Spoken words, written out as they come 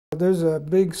There's a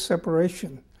big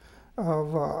separation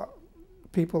of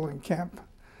people in camp.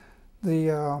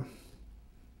 The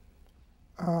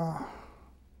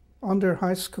under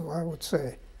high school, I would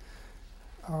say,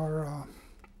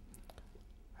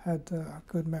 had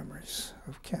good memories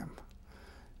of camp.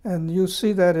 And you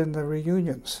see that in the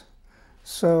reunions.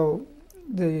 So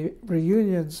the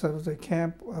reunions of the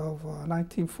camp of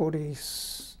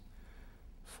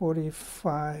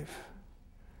 1945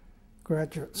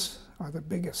 graduates are the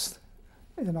biggest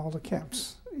in all the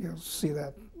camps. You'll see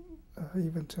that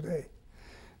even today.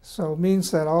 So it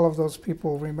means that all of those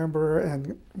people remember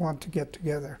and want to get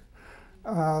together.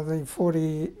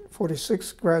 The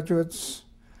 46 graduates,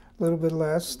 a little bit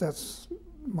less, that's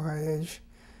my age,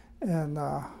 and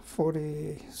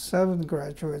 47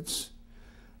 graduates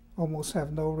almost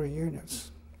have no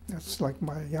reunions. That's like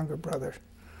my younger brother,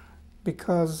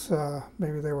 because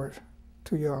maybe they were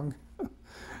too young.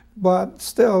 But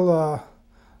still,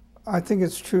 I think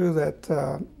it's true that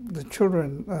the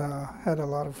children had a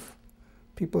lot of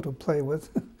people to play with,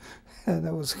 and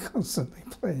I was constantly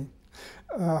playing.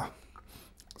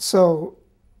 So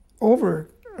over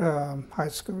high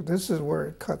school, this is where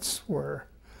it cuts, where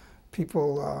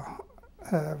people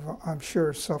have, I'm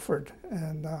sure, suffered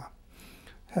and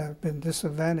have been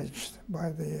disadvantaged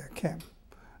by the camp.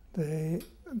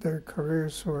 Their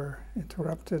careers were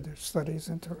interrupted, their studies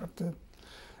interrupted,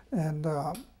 and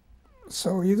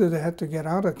so either they had to get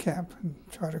out of camp and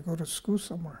try to go to school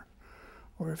somewhere,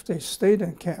 or if they stayed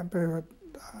in camp, I'm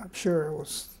sure it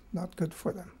was not good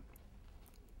for them.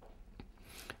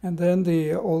 And then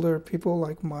the older people,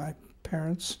 like my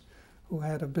parents, who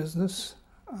had a business,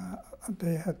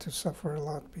 they had to suffer a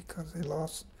lot because they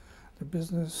lost their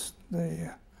business. They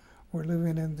were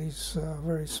living in these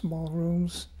very small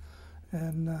rooms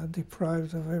and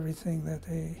deprived of everything that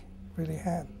they really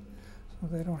had. So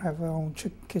they don't have their own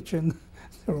kitchen,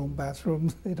 their own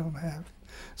bathroom, they don't have.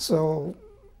 So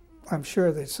I'm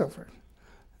sure they suffered.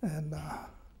 And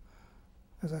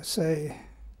as I say,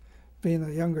 being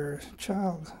a younger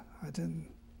child, I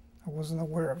wasn't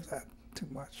aware of that too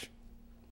much.